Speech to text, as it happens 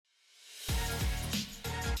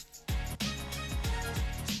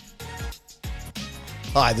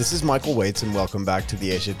Hi, this is Michael Waits, and welcome back to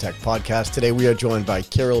the Asia Tech Podcast. Today we are joined by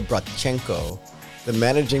Kirill Bratchenko, the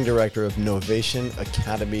Managing Director of Novation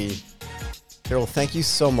Academy. Kirill, thank you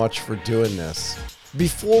so much for doing this.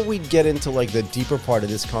 Before we get into the deeper part of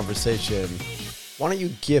this conversation, why don't you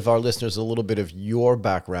give our listeners a little bit of your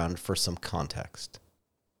background for some context?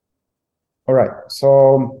 All right.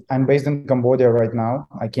 So I'm based in Cambodia right now.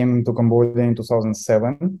 I came to Cambodia in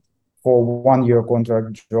 2007 for 1 year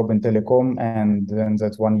contract job in telecom. And then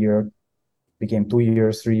that 1 year became 2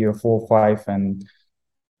 years, 3 year, 4, 5. And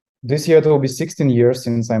this year it will be 16 years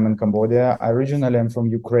since I'm in Cambodia. Originally, I'm from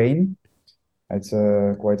Ukraine. It's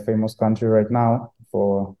a quite famous country right now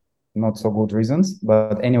for not so good reasons.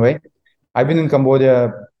 But anyway, I've been in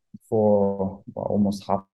Cambodia for almost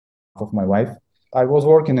half of my life. I was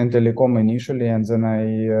working in telecom initially, and then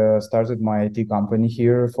I started my IT company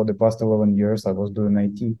here. For the past 11 years, I was doing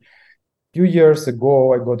IT. Few years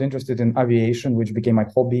ago, I got interested in aviation, which became my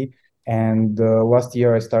hobby. And last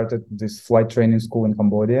year, I started this flight training school in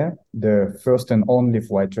Cambodia, the first and only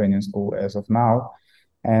flight training school as of now.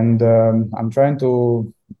 And I'm trying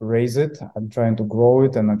to raise it, I'm trying to grow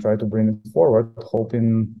it, and I try to bring it forward,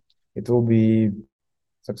 hoping it will be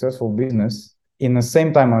successful business. In the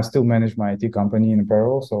same time, I still manage my IT company in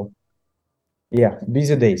parallel. So yeah,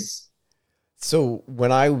 busy days. So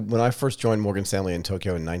when I first joined Morgan Stanley in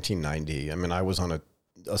Tokyo in 1990, I was on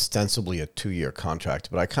ostensibly a 2-year contract,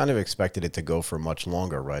 but I kind of expected it to go for much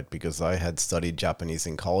longer, right? Because I had studied Japanese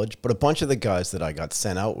in college, but a bunch of the guys that I got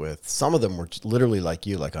sent out with, some of them were literally like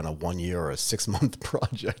you, like on a 1 year or a 6 month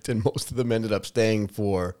project, and most of them ended up staying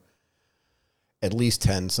for at least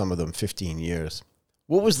 10, some of them 15 years.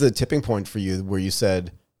 What was the tipping point for you where you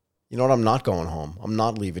said, you know what, I'm not going home. I'm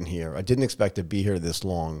not leaving here. I didn't expect to be here this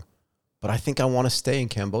long, but I think I want to stay in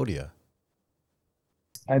Cambodia.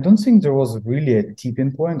 I don't think there was really a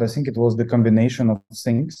tipping point. I think it was the combination of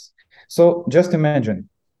things. So just imagine,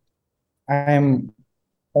 I'm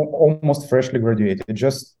almost freshly graduated,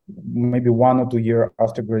 just maybe 1 or 2 years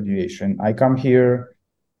after graduation. I come here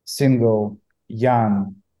single,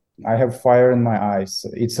 young. I have fire in my eyes.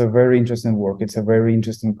 It's a very interesting work. It's a very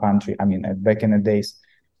interesting country. Back in the days,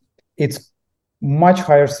 it's much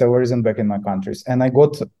higher salaries than back in my countries. And I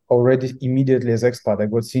got already immediately as expat, I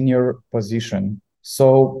got senior position.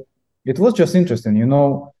 So it was just interesting.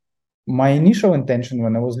 My initial intention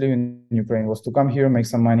when I was living in Ukraine was to come here, make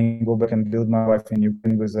some money, go back and build my life in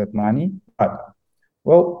Ukraine with that money. But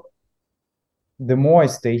well, the more I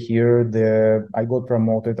stay here, the I got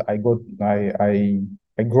promoted. I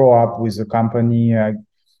grow up with the company.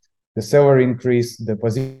 The salary increased, the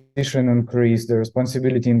position increased, the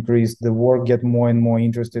responsibility increased, the work get more and more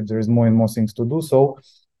interested. There is more and more things to do. So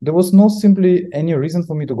there was no simply any reason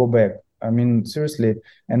for me to go back. Seriously.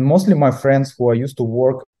 And mostly my friends who I used to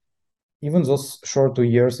work, even those short 2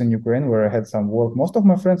 years in Ukraine where I had some work, most of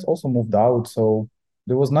my friends also moved out. So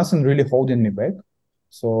there was nothing really holding me back.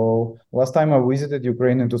 So last time I visited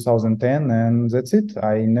Ukraine in 2010, and that's it.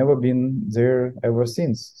 I never been there ever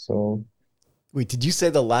since. So Wait, did you say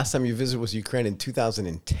the last time you visited was Ukraine in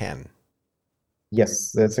 2010?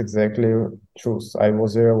 yes, that's exactly true. I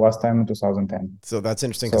was there last time in 2010. So that's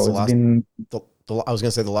interesting because So it's been, I was going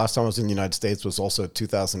to say the last time I was in the United States was also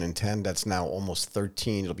 2010. That's now almost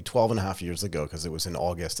 13. It'll be 12 and a half years ago because it was in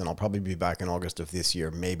August, and I'll probably be back in August of this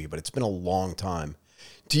year, maybe, but it's been a long time.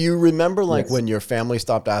 Do you remember yes. when your family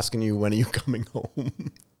stopped asking you, when are you coming home?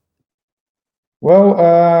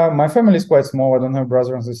 Well, my family is quite small. I don't have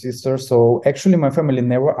brothers and sisters. So actually, my family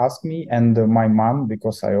never asked me. And my mom,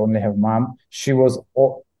 because I only have mom, she was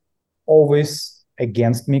always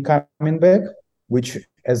against me coming back, which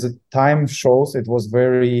as the time shows, it was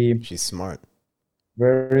very, She's smart.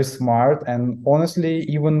 very smart. And honestly,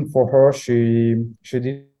 even for her, she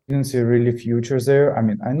didn't see really future there.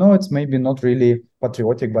 I know it's maybe not really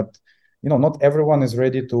patriotic, but not everyone is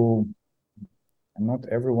ready to not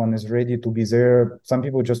everyone is ready to be there. Some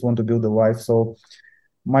people just want to build a life. So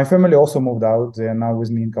my family also moved out. They're now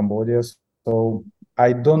with me in Cambodia. So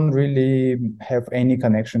I don't really have any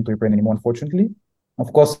connection to Ukraine anymore, unfortunately.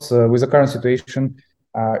 Of course, with the current situation,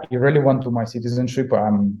 irrelevant to my citizenship,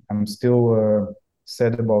 I'm still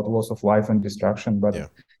sad about loss of life and destruction, but Yeah,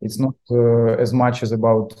 it's not as much as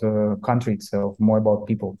about country itself, more about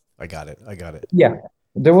people. I got it. I got it. Yeah,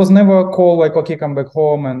 there was never a call like, okay, come back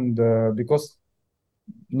home, and because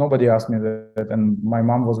nobody asked me that, and my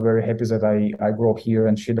mom was very happy that I grew up here,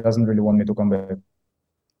 and she doesn't really want me to come back.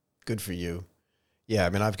 Good for you. Yeah,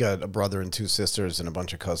 I've got a brother and two sisters and a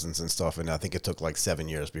bunch of cousins and stuff, and I think it took like 7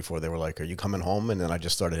 years before they were like, "Are you coming home?" And then I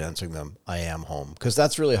just started answering them, "I am home," because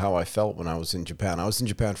that's really how I felt when I was in Japan. I was in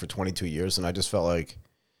Japan for 22 years, and I just felt like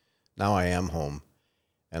now I am home.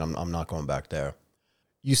 and I'm not going back there.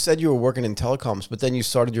 You said you were working in telecoms, but then you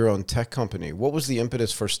started your own tech company. What was the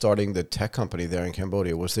impetus for starting the tech company there in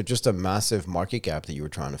Cambodia? Was there just a massive market gap that you were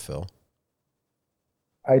trying to fill?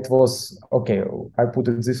 It was okay. I put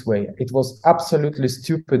it this way: it was absolutely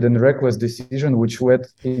stupid and reckless decision which led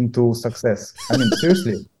into success. I mean,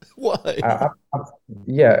 seriously. Why? I, I,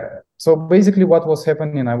 yeah. So basically, what was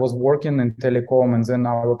happening? I was working in telecom, and then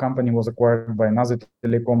our company was acquired by another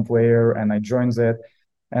telecom player, and I joined that.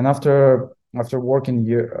 And after working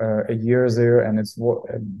a year there, and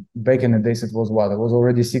back in the days, it was what? It was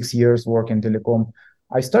already 6 years working telecom.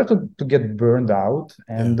 I started to get burned out,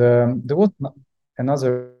 Yeah, and there was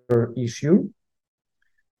another issue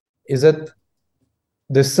is that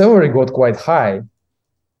the salary got quite high,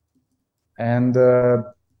 and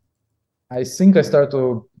I think I start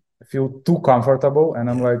to feel too comfortable, and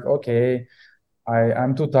I'm yeah, like, okay,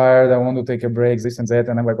 I'm too tired. I want to take a break, this and that.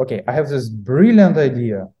 And I'm like, okay, I have this brilliant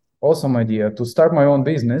idea, awesome idea to start my own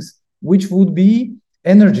business, which would be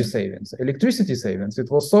energy savings, electricity savings.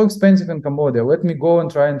 It was so expensive in Cambodia. Let me go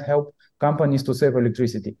and try and help companies to save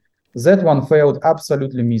electricity. That one failed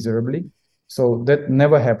absolutely miserably. So that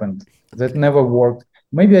never happened. That never worked.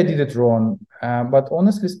 Maybe I did it wrong. But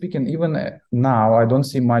honestly speaking, even now, I don't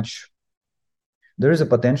see much. There is a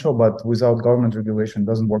potential, but without government regulation, it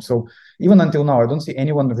doesn't work. So even until now, I don't see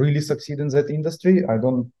anyone really succeed in that industry. I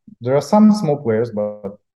don't. There are some small players,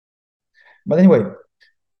 but anyway,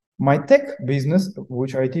 my tech business,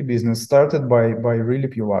 which IT business, started by really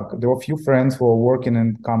pure luck. There were a few friends who were working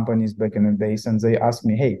in companies back in the days, and they asked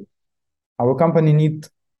me, "Hey, our company need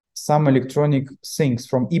some electronic things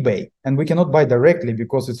from eBay, and we cannot buy directly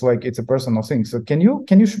because it's a personal thing. So can you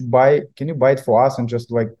buy it for us and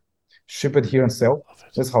just like ship it here and sell?" love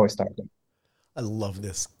it. That's how I started. I love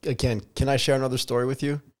this. Again, can I share another story with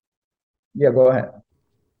you? Yeah, go ahead.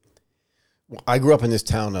 I grew up in this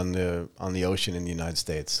town on the ocean in the United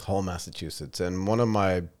States, Hull, Massachusetts, and one of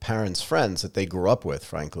my parents' friends that they grew up with,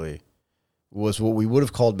 frankly, was what we would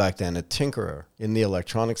have called back then a tinkerer in the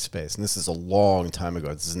electronics space. And this is a long time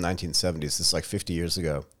ago. This is 1970s. This is like 50 years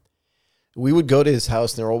ago. We would go to his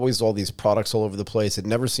house, and there were always all these products all over the place. It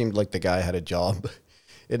never seemed like the guy had a job.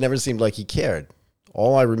 It never seemed like he cared.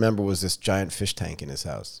 All I remember was this giant fish tank in his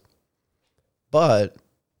house. But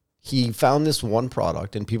he found this one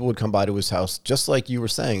product, and people would come by to his house, just like you were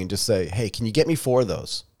saying, and just say, "Hey, can you get me 4 of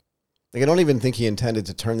those?" Like, I don't even think he intended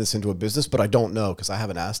to turn this into a business, but I don't know because I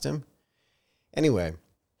haven't asked him. Anyway,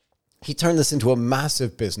 he turned this into a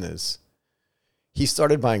massive business. He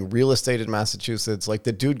started buying real estate in Massachusetts. Like,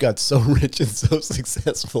 the dude got so rich and so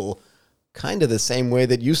successful, kind of the same way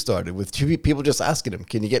that you started, with two people just asking him,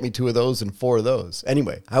 "Can you get me 2 of those and 4 of those?"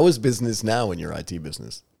 Anyway, how is business now in your IT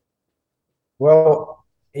business? Well,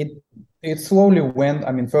 it slowly went.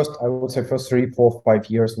 I mean, first I would say first 3, 4, 5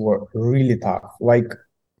 years were really tough. Like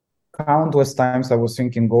countless times I was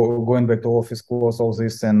thinking going back to office, close all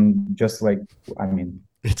this, and just like I mean,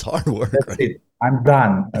 It's hard work, that's right? it. I'm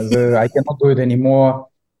done. I cannot do it anymore.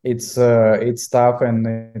 It's tough and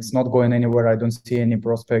it's not going anywhere. I don't see any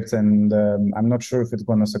prospects, and I'm not sure if it's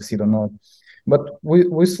going to succeed or not. But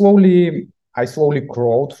I slowly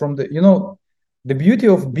crawled from the beauty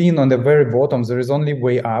of being on the very bottom. There is only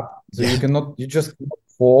way up, so Yeah. you just cannot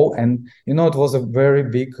fall. And it was a very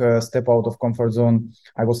big step out of comfort zone.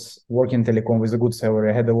 I was working telecom with a good salary.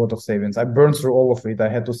 I had a lot of savings. I burned through all of it. I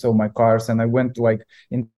had to sell my cars, and I went like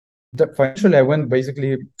in financially, I went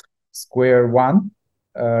basically square one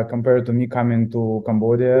compared to me coming to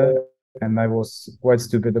Cambodia, and I was quite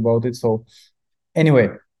stupid about it. So anyway,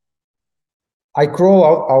 I crawl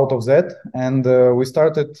out of that, and we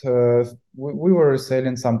started. We were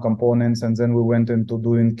selling some components, and then we went into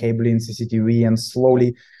doing cabling, CCTV, and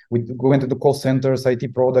slowly we went into call centers,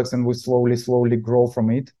 IT products, and we slowly grow from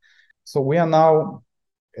it. So we are now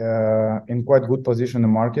in quite good position in the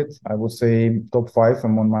market. I would say top 5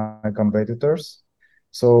 among my competitors.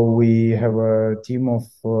 So we have a team of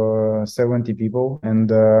 70 people, and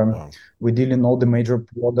Wow. we deal in all the major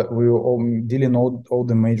product. We deal in all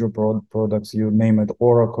the major products you name it: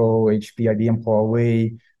 Oracle, HP, IBM,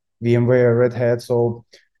 Huawei, VMware, Red Hat. So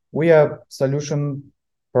we are solution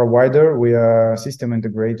provider. We are system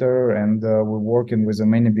integrator, and we're working with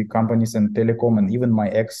many big companies and telecom, and even my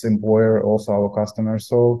ex-employer, also our customers.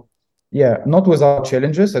 So yeah, not without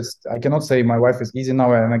challenges. I cannot say my life is easy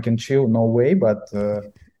now and I can chill. No way. But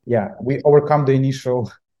yeah, we overcome the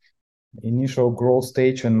initial growth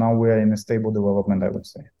stage, and now we are in a stable development, I would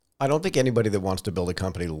say. I don't think anybody that wants to build a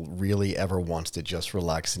company really ever wants to just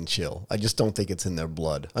relax and chill. I just don't think it's in their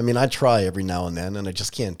blood. I mean, I try every now and then, and I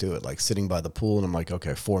just can't do it. Like sitting by the pool, and I'm like,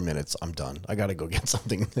 okay, 4 minutes, I'm done. I got to go get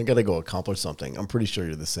something. I got to go accomplish something. I'm pretty sure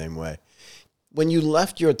you're the same way. When you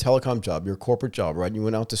left your telecom job, your corporate job, right? You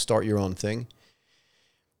went out to start your own thing.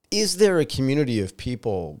 Is there a community of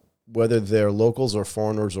people, whether they're locals or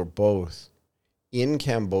foreigners or both, in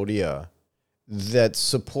Cambodia that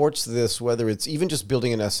supports this, whether it's even just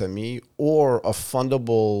building an SME or a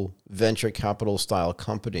fundable venture capital style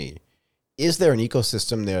company? Is there an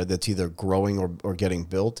ecosystem there that's either growing or getting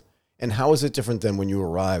built? And how is it different than when you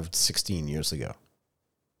arrived 16 years ago?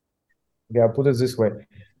 Yeah, put it this way.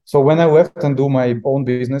 So when I left and do my own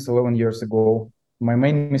business 11 years ago, my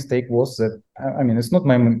main mistake was that, I mean, it's not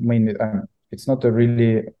my main, it's not a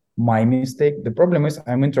really my mistake. The problem is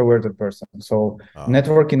I'm introverted person. So Oh,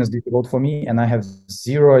 networking is difficult for me and I have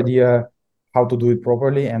zero idea how to do it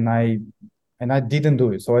properly. And I didn't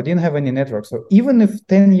do it. So I didn't have any network. So even if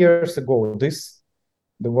 10 years ago,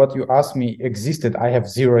 what you asked me existed, I have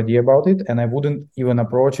zero idea about it. And I wouldn't even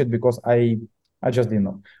approach it because I just didn't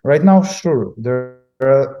know. Right now, sure, there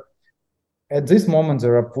are, at this moment,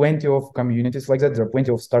 there are plenty of communities like that. There are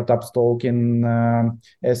plenty of startups talking,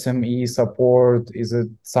 SME support. Is it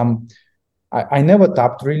some? I never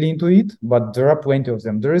tapped really into it, but there are plenty of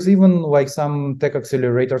them. There is even like some tech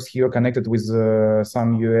accelerators here connected with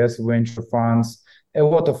some US venture funds. A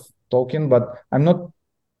lot of talking, but I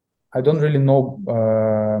don't really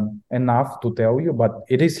know enough to tell you, but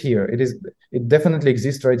it is here. It definitely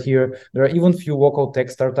exists right here. There are even few local tech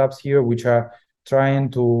startups here which are trying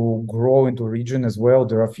to grow into region as well.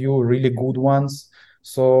 There are a few really good ones.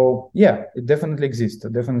 So yeah, it definitely exists.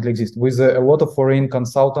 It definitely exists with a lot of foreign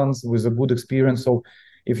consultants with a good experience. So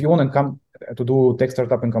if you want to come to do tech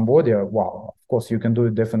startup in Cambodia, wow, of course you can do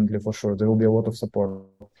it definitely for sure. There will be a lot of support.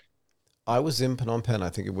 I was in Phnom Penh. I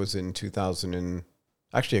think it was in 2000 and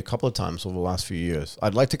actually a couple of times over the last few years.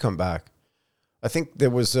 I'd like to come back. I think there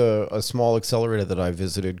was a small accelerator that I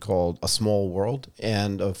visited called A Small World,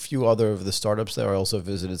 and a few other of the startups there. I also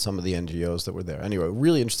visited some of the NGOs that were there. Anyway,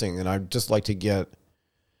 really interesting, and I'd just like to get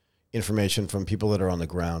information from people that are on the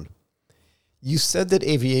ground. You said that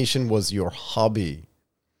aviation was your hobby.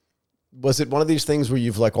 Was it one of these things where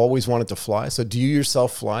you've like always wanted to fly? So do you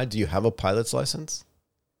yourself fly? Do you have a pilot's license?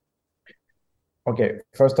 Okay,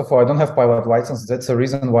 first of all, I don't have pilot license. That's the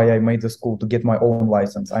reason why I made the school to get my own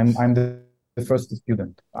license. I'm the first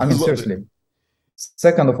student. I I mean, love it. seriously.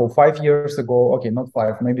 Second of all, 5 years ago, okay, not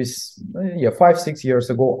five, maybe yeah, 5, 6 years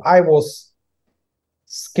ago, I was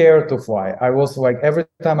scared to fly. I was like every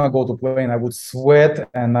time I go to plane, I would sweat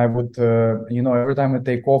and I would, every time I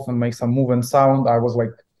take off and make some move and sound, I was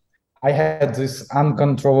like, I had this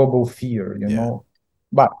uncontrollable fear, Yeah.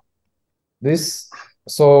 But this,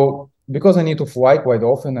 so because I need to fly quite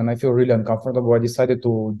often and I feel really uncomfortable, I decided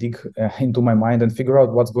to dig into my mind and figure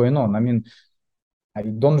out what's going on. I mean, I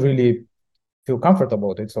don't really feel comfortable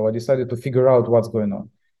with it, so I decided to figure out what's going on.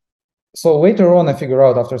 So later on, I figured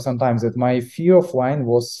out after some time that my fear of flying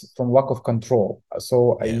was from lack of control.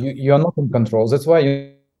 So Yeah. you're not in control. That's why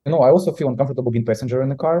I also feel uncomfortable being passenger in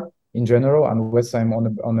the car in general, unless I'm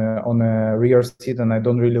on a rear seat and I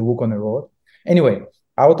don't really look on the road. Anyway,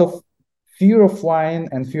 out of fear of flying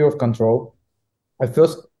and fear of control, I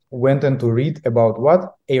first went in to read about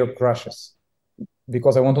what air crashes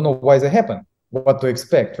because I want to know why they happen, what to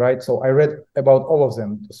expect, right? So I read about all of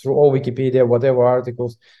them through all Wikipedia, whatever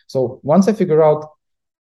articles. So once I figure out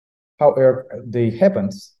how air day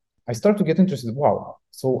happens, I start to get interested. Wow.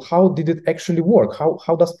 So how did it actually work?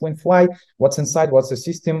 How does plane fly? What's inside? What's the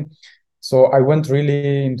system? So I went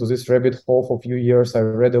really into this rabbit hole for a few years. I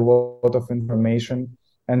read a lot of information.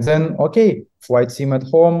 And then, okay, flight sim at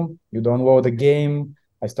home, you download the game.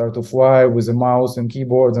 I start to fly with a mouse and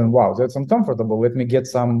keyboard, and wow, that's uncomfortable. Let me get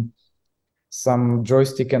some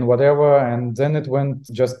joystick and whatever. And then it went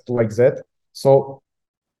just like that. So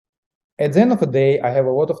at the end of the day, I have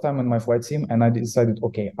a lot of time in my flight sim, and I decided,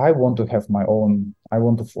 okay, I want to have my own. I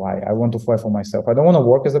want to fly. I want to fly for myself. I don't want to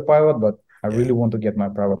work as a pilot, but I Yeah. really want to get my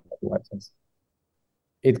private license.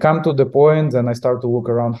 It come to the point, and I start to look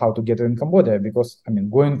around how to get it in Cambodia because I mean,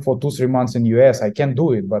 going for 2 3 months in US, I can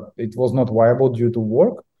do it, but it was not viable due to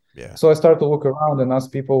work. Yeah. So I start to look around and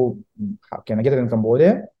ask people, how can I get it in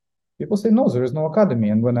Cambodia? People say no, there is no academy.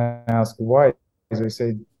 And when I ask why, they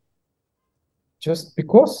say just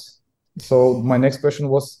because. So my next question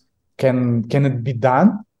was, can it be done?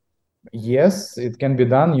 Yes, it can be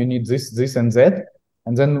done. You need this, and that.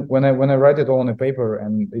 And then when I write it all on a paper,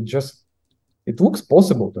 and it looks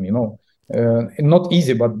possible to me, not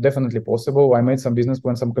easy, but definitely possible. I made some business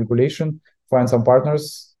plan, some calculation, find some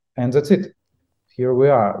partners. and that's it. Here we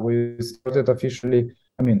are. We started officially.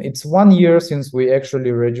 I mean, it's 1 year since we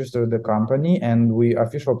actually registered the company, and we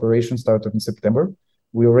official operation started in September.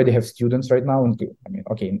 We already have students right now, and I mean,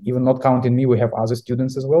 okay, even not counting me, we have other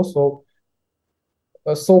students as well. So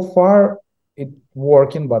so far it's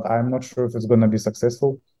working, but I'm not sure if it's gonna be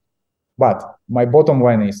successful. But my bottom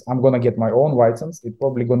line is I'm gonna get my own license. It's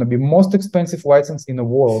probably gonna be most expensive license in the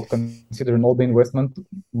world, considering all the investment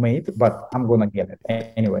made, but I'm gonna get it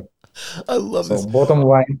anyway. I love So this. bottom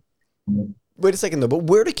line, Wait a second though, but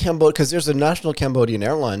where do Cambodia? Because there's a national Cambodian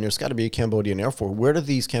airline. There's got to be a Cambodian Air Force. Where do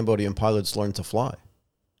these Cambodian pilots learn to fly?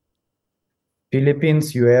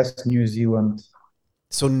 Philippines, US, New Zealand.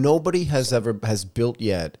 So nobody has So ever has built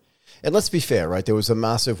yet. And let's be fair, right? There was a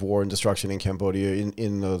massive war and destruction in Cambodia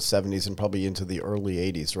in the 70s and probably into the early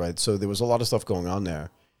 80s, right? So there was a lot of stuff going on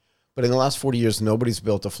there. But in the last 40 years, nobody's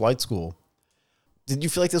built a flight school. Did you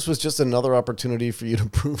feel like this was just another opportunity for you to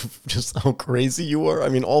prove just how crazy you are? I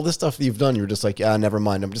mean, all this stuff that you've done, you're just like, yeah, never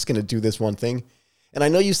mind. I'm just going to do this one thing. And I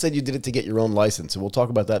know you said you did it to get your own license, and we'll talk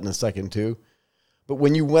about that in a second too. But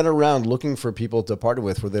when you went around looking for people to partner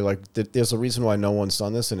with, were they like, there's a reason why no one's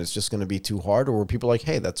done this and it's just going to be too hard? Or were people like,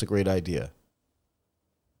 hey, that's a great idea?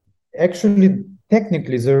 actually,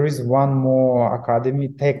 technically, there is one more academy,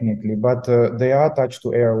 technically, but they are attached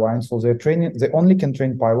to airlines, so they're training. They only can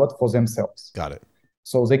train pilot for themselves. Got it.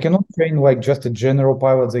 So they cannot train like just a general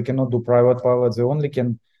pilot. They cannot do private pilots. They only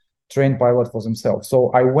can train pilot for themselves. So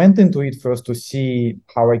I went into it first to see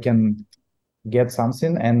how I can get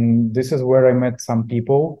something. And this is where I met some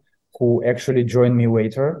people who actually joined me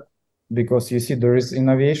later. Because you see, there is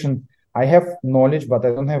innovation. I have knowledge, but I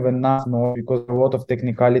don't have enough knowledge because a lot of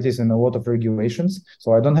technicalities and a lot of regulations.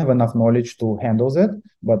 So I don't have enough knowledge to handle that.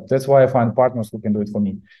 But that's why I find partners who can do it for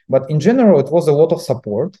me. But in general, it was a lot of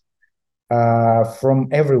support from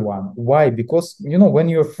everyone. Why? Because when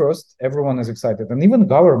you're first, everyone is excited, and even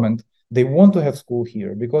government, they want to have school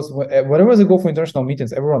here because wherever they go for international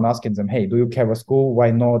meetings, everyone asking them, "Hey, do you have a school?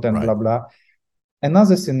 Why not?" And Right. blah blah.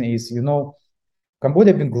 Another thing is,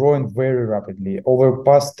 Cambodia been growing very rapidly over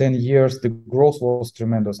past 10 years. The growth was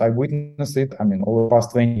tremendous. I witnessed it. I mean, over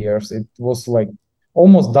past 20 years, it was like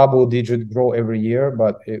almost double-digit growth every year,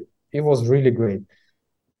 but it was really great.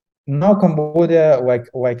 Now Cambodia,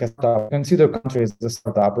 like a startup, consider country as a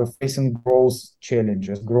startup, we're facing growth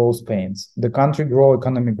challenges, growth pains. The country grow,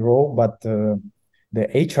 economy grow, but the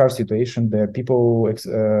HR situation, the people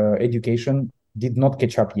education did not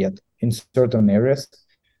catch up yet in certain areas.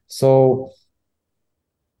 So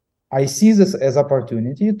I see this as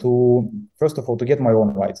opportunity to, first of all, to get my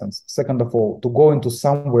own license. Second of all, to go into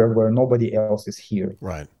somewhere where nobody else is here.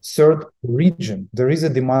 Right. Third, region. There is a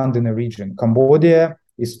demand in a region. Cambodia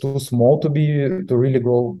is too small to really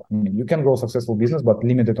grow. I mean, you can grow successful business, but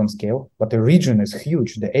limited on scale. But the region is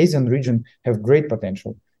huge. The Asian region have great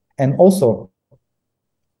potential. And also,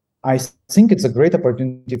 I think it's a great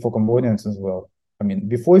opportunity for Cambodians as well. I mean,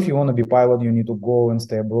 before, if you want to be pilot, you need to go and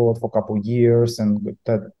stay abroad for a couple of years and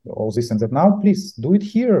that all this and that. Now, please do it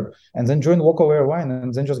here and then join local airline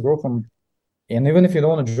and then just grow from. And even if you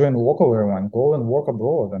don't want to join local airline, go and work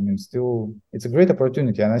abroad. I mean, still, it's a great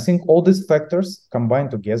opportunity. And I think all these factors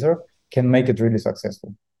combined together can make it really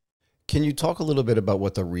successful. Can you talk a little bit about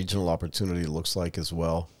what the regional opportunity looks like as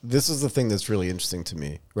well? This is the thing that's really interesting to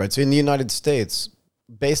me, right? So in the United States,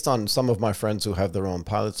 based on some of my friends who have their own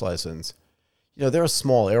pilot's license, there are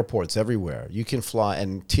small airports everywhere. You can fly,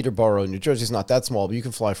 and Teterboro, New Jersey is not that small, but you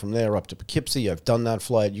can fly from there up to Poughkeepsie. I've done that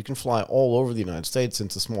flight. You can fly all over the United States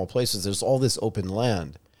into small places. There's all this open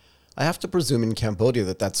land. I have to presume in Cambodia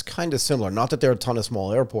that that's kind of similar. Not that there are a ton of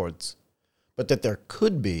small airports, but that there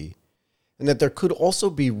could be, and that there could also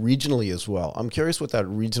be regionally as well. I'm curious what that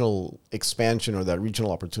regional expansion or that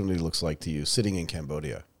regional opportunity looks like to you sitting in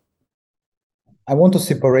Cambodia. I want to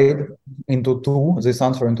separate this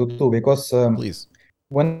answer into two, because Please.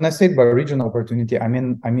 when I say by regional opportunity, I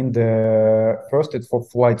mean the first it's for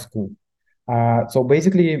flight school. So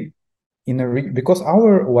basically, because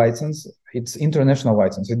our license it's international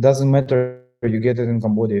license. It doesn't matter you get it in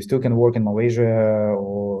Cambodia. You still can work in Malaysia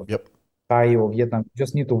or Yep. Thai or Vietnam. You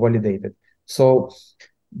just need to validate it. So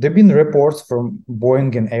there've been reports from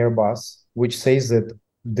Boeing and Airbus which says that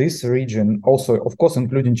this region, also of course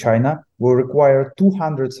including China, will require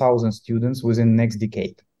 200,000 students within next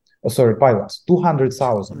decade. Oh, sorry, pilots,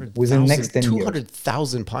 200,000 within next 10 years.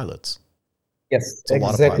 200,000 pilots. Yes, It's a lot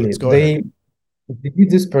of exactly. pilots. Go ahead. They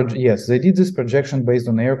did this yes, they did this projection based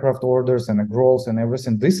on aircraft orders and the growth and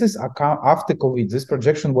everything. This is after COVID. This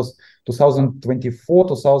projection was 2024,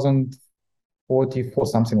 2044,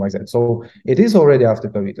 something like that. So it is already after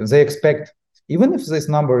COVID. They expect Even if this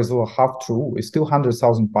number is half true, it's still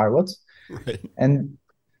 100,000 pilots. Right. And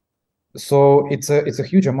so it's a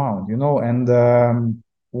huge amount, and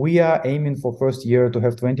we are aiming for first year to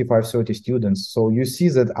have 25, 30 students. So you see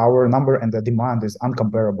that our number and the demand is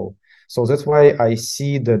uncomparable. So that's why I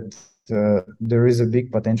see that there is a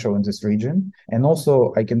big potential in this region. And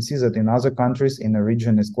also I can see that in other countries in the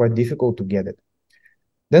region it's quite difficult to get it.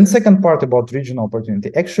 Then second part about regional opportunity.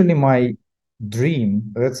 Actually, my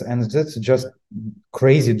dream, that's just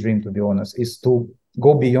crazy dream to be honest, is to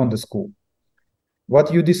go beyond the school.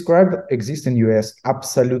 What you described exists in US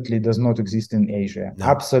absolutely does not exist in Asia. No.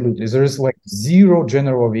 Absolutely. There is like zero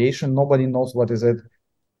general aviation. Nobody knows what is it.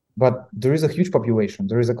 But there is a huge population.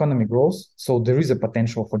 There is economic growth. So there is a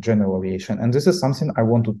potential for general aviation. And this is something I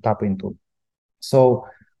want to tap into. So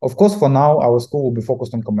of course, for now, our school will be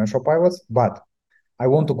focused on commercial pilots, but I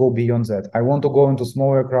want to go beyond that. I want to go into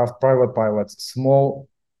small aircraft, private pilots, small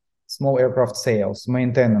aircraft sales,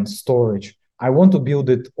 maintenance, storage. I want to build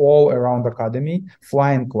it all around academy,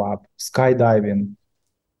 flying club, skydiving,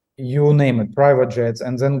 you name it, private jets,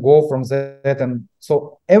 and then go from that. And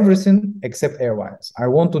so everything except airlines. I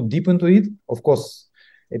want to deep into it. Of course,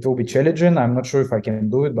 it will be challenging. I'm not sure if I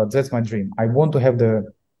can do it, but that's my dream. I want to have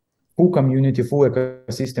the full community, full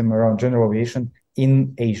ecosystem around general aviation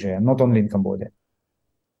in Asia, not only in Cambodia.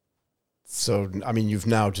 So, I mean, you've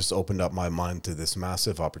now just opened up my mind to this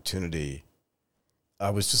massive opportunity. I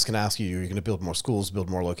was just going to ask you, you're going to build more schools, build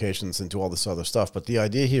more locations, and do all this other stuff. But the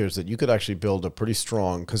idea here is that you could actually build a pretty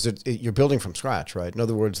strong, because you're building from scratch, right? In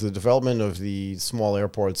other words, the development of the small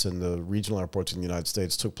airports and the regional airports in the United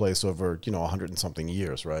States took place over, 100 and something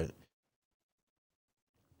years, right?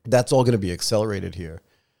 That's all going to be accelerated here.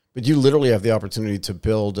 But you literally have the opportunity to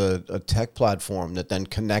build a tech platform that then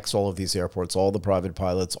connects all of these airports, all the private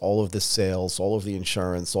pilots, all of the sales, all of the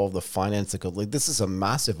insurance, all of the finance. Like, this is a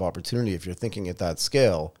massive opportunity if you're thinking at that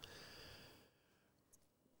scale.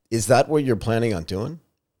 Is that what you're planning on doing?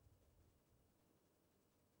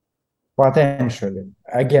 Potentially.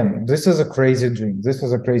 Again, this is a crazy dream. This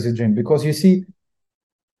is a crazy dream because you see,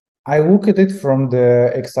 I look at it from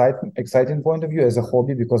the exciting point of view as a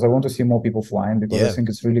hobby because I want to see more people flying because I Yeah. think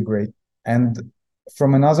it's really great. And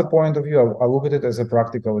from another point of view, I look at it as a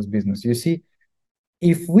practical as business. You see,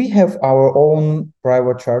 if we have our own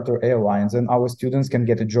private charter airlines, then our students can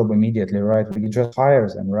get a job immediately, right? We just hire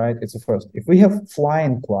them, right? It's a first. If we have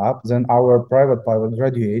flying club, then our private pilot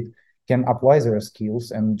graduate can apply their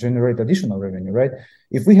skills and generate additional revenue, right?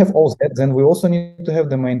 If we have all that, then we also need to have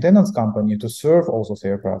the maintenance company to serve all those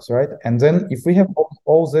aircrafts, right? And then if we have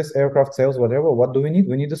all this aircraft sales, whatever, what do we need?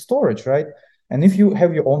 We need the storage, right? And if you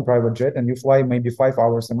have your own private jet and you fly maybe 5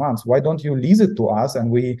 hours a month, why don't you lease it to us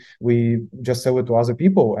and we just sell it to other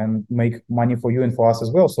people and make money for you and for us as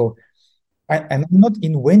well? So, and I'm not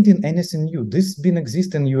inventing anything new. This has been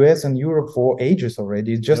existing in US and Europe for ages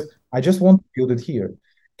already. It's just Yep. I just want to build it here.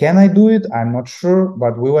 Can I do it? I'm not sure,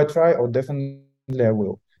 but will I try? Or definitely I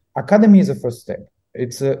will. Academy is a first step.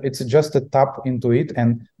 It's just a tap into it.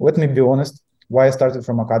 And let me be honest, why I started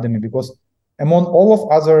from academy because among all of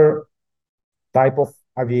other type of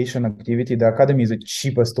aviation activity, the academy is the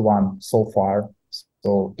cheapest one so far.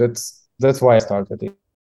 So that's why I started it.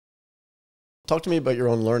 Talk to me about your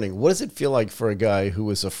own learning. What does it feel like for a guy who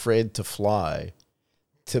is afraid to fly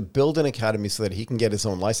to build an academy so that he can get his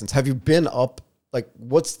own license? Have you been up? Like,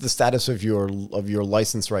 what's the status of your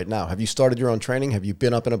license right now? Have you started your own training? Have you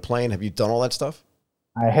been up in a plane? Have you done all that stuff?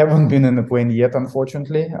 I haven't been in a plane yet,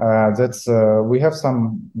 unfortunately. That's we have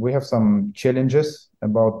some challenges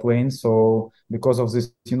about planes. So because of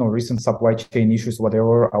this, recent supply chain issues,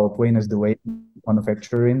 whatever, our plane is delayed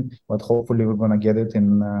manufacturing. But hopefully, we're gonna get it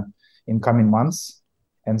in coming months,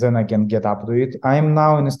 and then I can get up to it. I am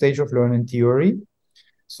now in a stage of learning theory.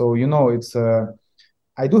 So it's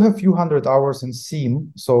I do have few hundred hours in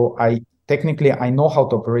sim, so I know how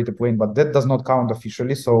to operate a plane, but that does not count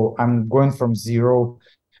officially. So I'm going from zero,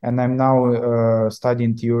 and I'm now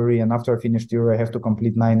studying theory. And after I finish theory, I have to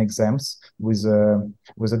complete 9 exams with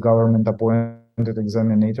a government appointed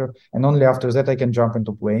examinator, and only after that I can jump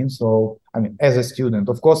into plane. So I mean, as a student,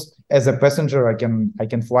 of course, as a passenger, I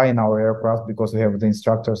can fly in our aircraft because we have the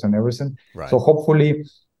instructors and everything. Right. So hopefully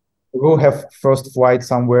we'll have first flight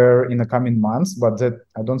somewhere in the coming months, but that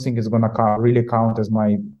I don't think is going to really count as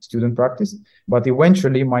my student practice. But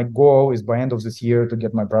eventually, my goal is by end of this year to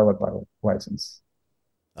get my private pilot license.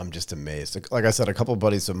 I'm just amazed. Like I said, a couple of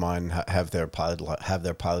buddies of mine have their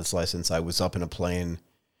pilot's license. I was up in a plane.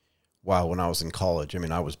 Wow, when I was in college, I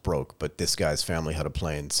mean, I was broke, but this guy's family had a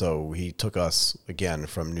plane. So he took us again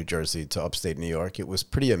from New Jersey to upstate New York. It was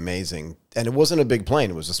pretty amazing. And it wasn't a big plane.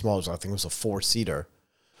 It was a small, I think it was a 4-seater.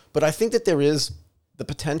 But I think that there is the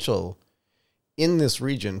potential in this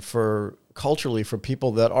region for culturally for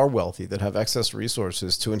people that are wealthy, that have excess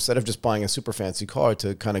resources, to instead of just buying a super fancy car,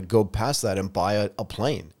 to kind of go past that and buy a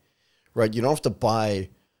plane, right? You don't have to buy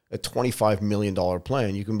a $25 million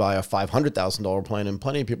plane. You can buy a $500,000 plane, and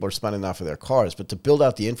plenty of people are spending that for their cars. But to build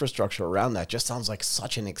out the infrastructure around that just sounds like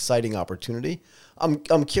such an exciting opportunity.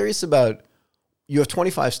 I'm curious about, you have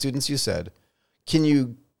 25 students, you said. Can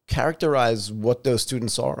you characterize what those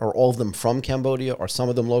students are? Are all of them from Cambodia? Are some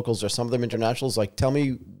of them locals? Are some of them internationals? Like, tell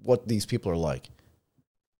me what these people are like.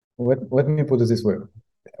 Let me put it this way.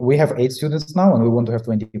 We have 8 students now, and we want to have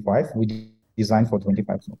 25. We designed for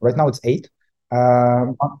 25. Right now it's 8.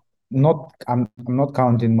 I'm not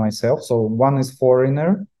counting myself. So one is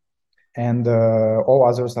foreigner, and all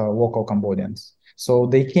others are local Cambodians. So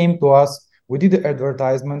they came to us. We did the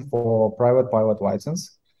advertisement for private pilot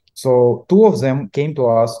license. So 2 of them came to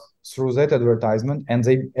us through that advertisement, and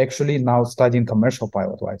they actually now studying commercial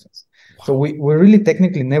pilot license. Wow. So we really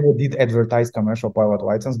technically never did advertise commercial pilot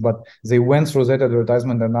license, but they went through that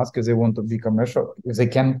advertisement and asked if they want to be commercial, if they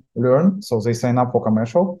can learn. So they sign up for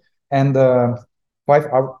commercial, and 5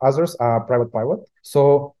 others are private pilot.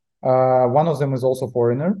 So one of them is also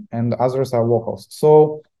foreigner, and others are locals.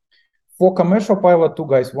 So for commercial pilot, 2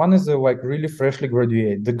 guys. One is like really freshly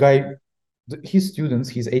graduated. The guy, his students,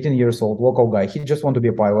 he's 18 years old, local guy. He just want to be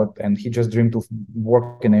a pilot, and he just dreamed to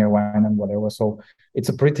work in airline and whatever. So it's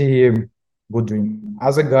a pretty good dream.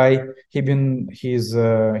 As a guy,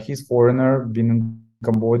 he's foreigner, been in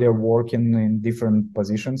Cambodia working in different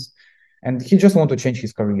positions, and he just want to change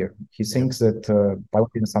his career. He thinks that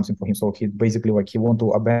pilot is something for him. So he basically he want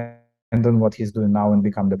to abandon what he's doing now and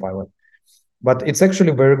become the pilot. But it's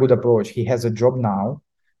actually a very good approach. He has a job now,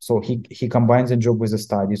 so he combines a job with a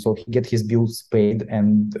study, so he get his bills paid,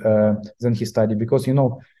 and then he study, because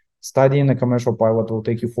studying a commercial pilot will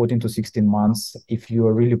take you 14 to 16 months if you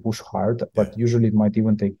really push hard, but usually it might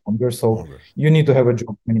even take longer. So you need to have a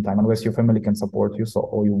job many times, unless your family can support you, so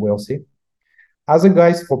or you're wealthy. Other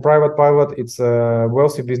guys, for private pilot, it's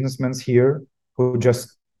wealthy businessmen here who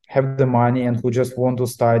just have the money and who just want to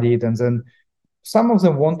study it, and then some of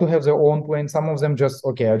them want to have their own plane. Some of them just,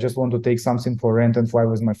 okay, I just want to take something for rent and fly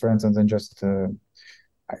with my friends, and then just don't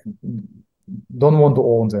want to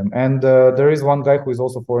own them. And there is one guy who is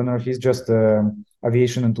also foreigner. He's just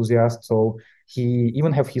aviation enthusiast. So he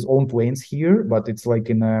even have his own planes here, but it's like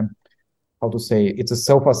in a, how to say, it's a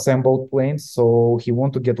self-assembled plane. So he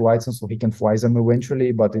want to get license so he can fly them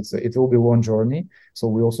eventually, but it will be a long journey. So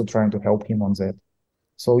we're also trying to help him on that.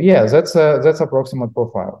 So yeah, that's approximate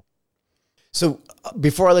profile. So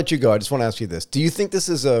before I let you go, I just want to ask you this. Do you think this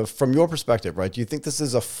is from your perspective, right? Do you think this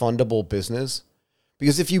is a fundable business?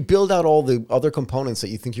 Because if you build out all the other components that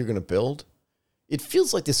you think you're going to build, it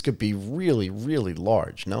feels like this could be really, really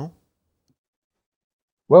large, no?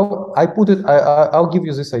 Well, I'll give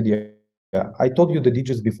you this idea. I told you the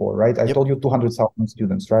digits before, right? I told you 200,000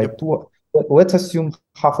 students, right? Let's assume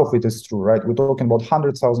half of it is true, right? We're talking about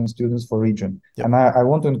 100,000 students for region. And I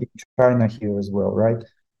want to include China here as well, right?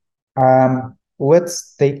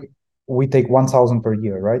 We take 1,000 per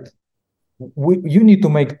year, right? You need to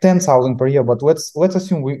make 10,000 per year, but let's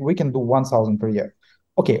assume we can do 1,000 per year.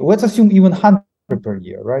 Okay, let's assume even 100 per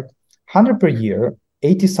year, right? 100 per year,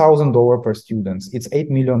 $80,000 per student. It's $8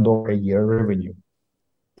 million a year revenue.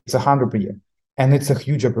 It's 100 per year, and it's a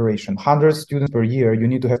huge operation. 100 students per year. You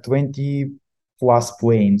need to have 20 plus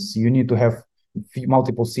planes. You need to have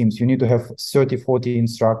multiple sims. You need to have 30, 40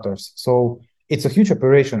 instructors. So it's a huge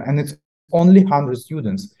operation, and it's only 100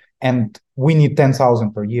 students, and we need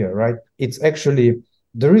 10,000 per year, right? It's actually,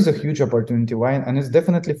 there is a huge opportunity line, and it's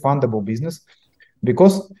definitely fundable business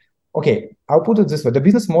because, okay, I'll put it this way. The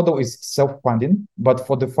business model is self-funding, but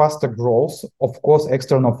for the faster growth, of course,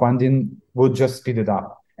 external funding will just speed it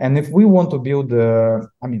up. And if we want to build,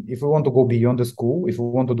 if we want to go beyond the school, if we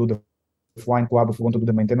want to do the flying club, if we want to do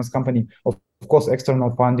the maintenance company, of course,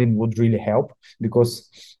 external funding would really help because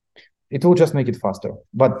it will just make it faster.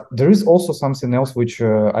 But there is also something else which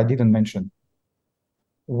I didn't mention.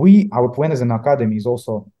 Our plan as an academy is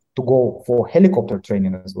also to go for helicopter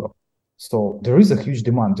training as well. So there is a huge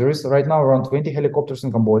demand. There is right now around 20 helicopters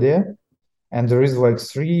in Cambodia, and there is like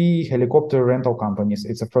 3 helicopter rental companies.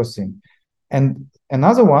 It's the first thing. And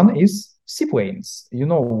another one is seaplanes.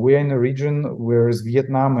 We're in a region where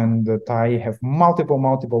Vietnam and Thai have multiple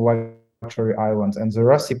luxury islands, and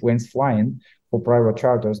there are seaplanes flying for private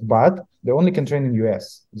charters, but they only can train in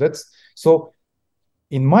US. So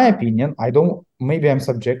in my opinion, maybe I'm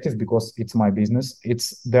subjective because it's my business.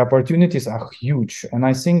 It's the opportunities are huge, and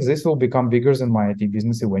I think this will become bigger than my IT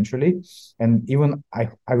business eventually. And even I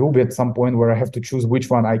will be at some point where I have to choose which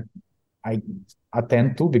one I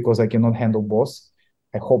attend to because I cannot handle both.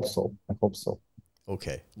 I hope so. I hope so.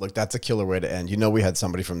 Okay. Look, that's a killer way to end. You know, we had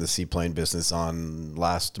somebody from the seaplane business on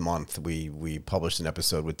last month. We published an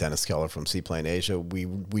episode with Dennis Keller from Seaplane Asia. We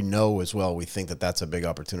know as well, we think that that's a big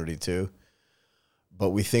opportunity too.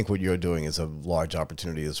 But we think what you're doing is a large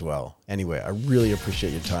opportunity as well. Anyway, I really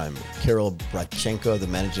appreciate your time. Kirill Bratchenko, the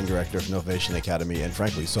Managing Director of Novation Academy, and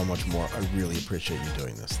frankly, so much more. I really appreciate you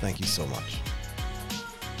doing this. Thank you so much.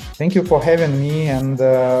 Thank you for having me, and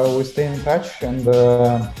we stay in touch, and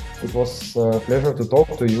it was a pleasure to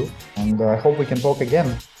talk to you, and I hope we can talk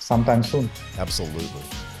again sometime soon.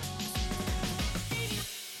 Absolutely.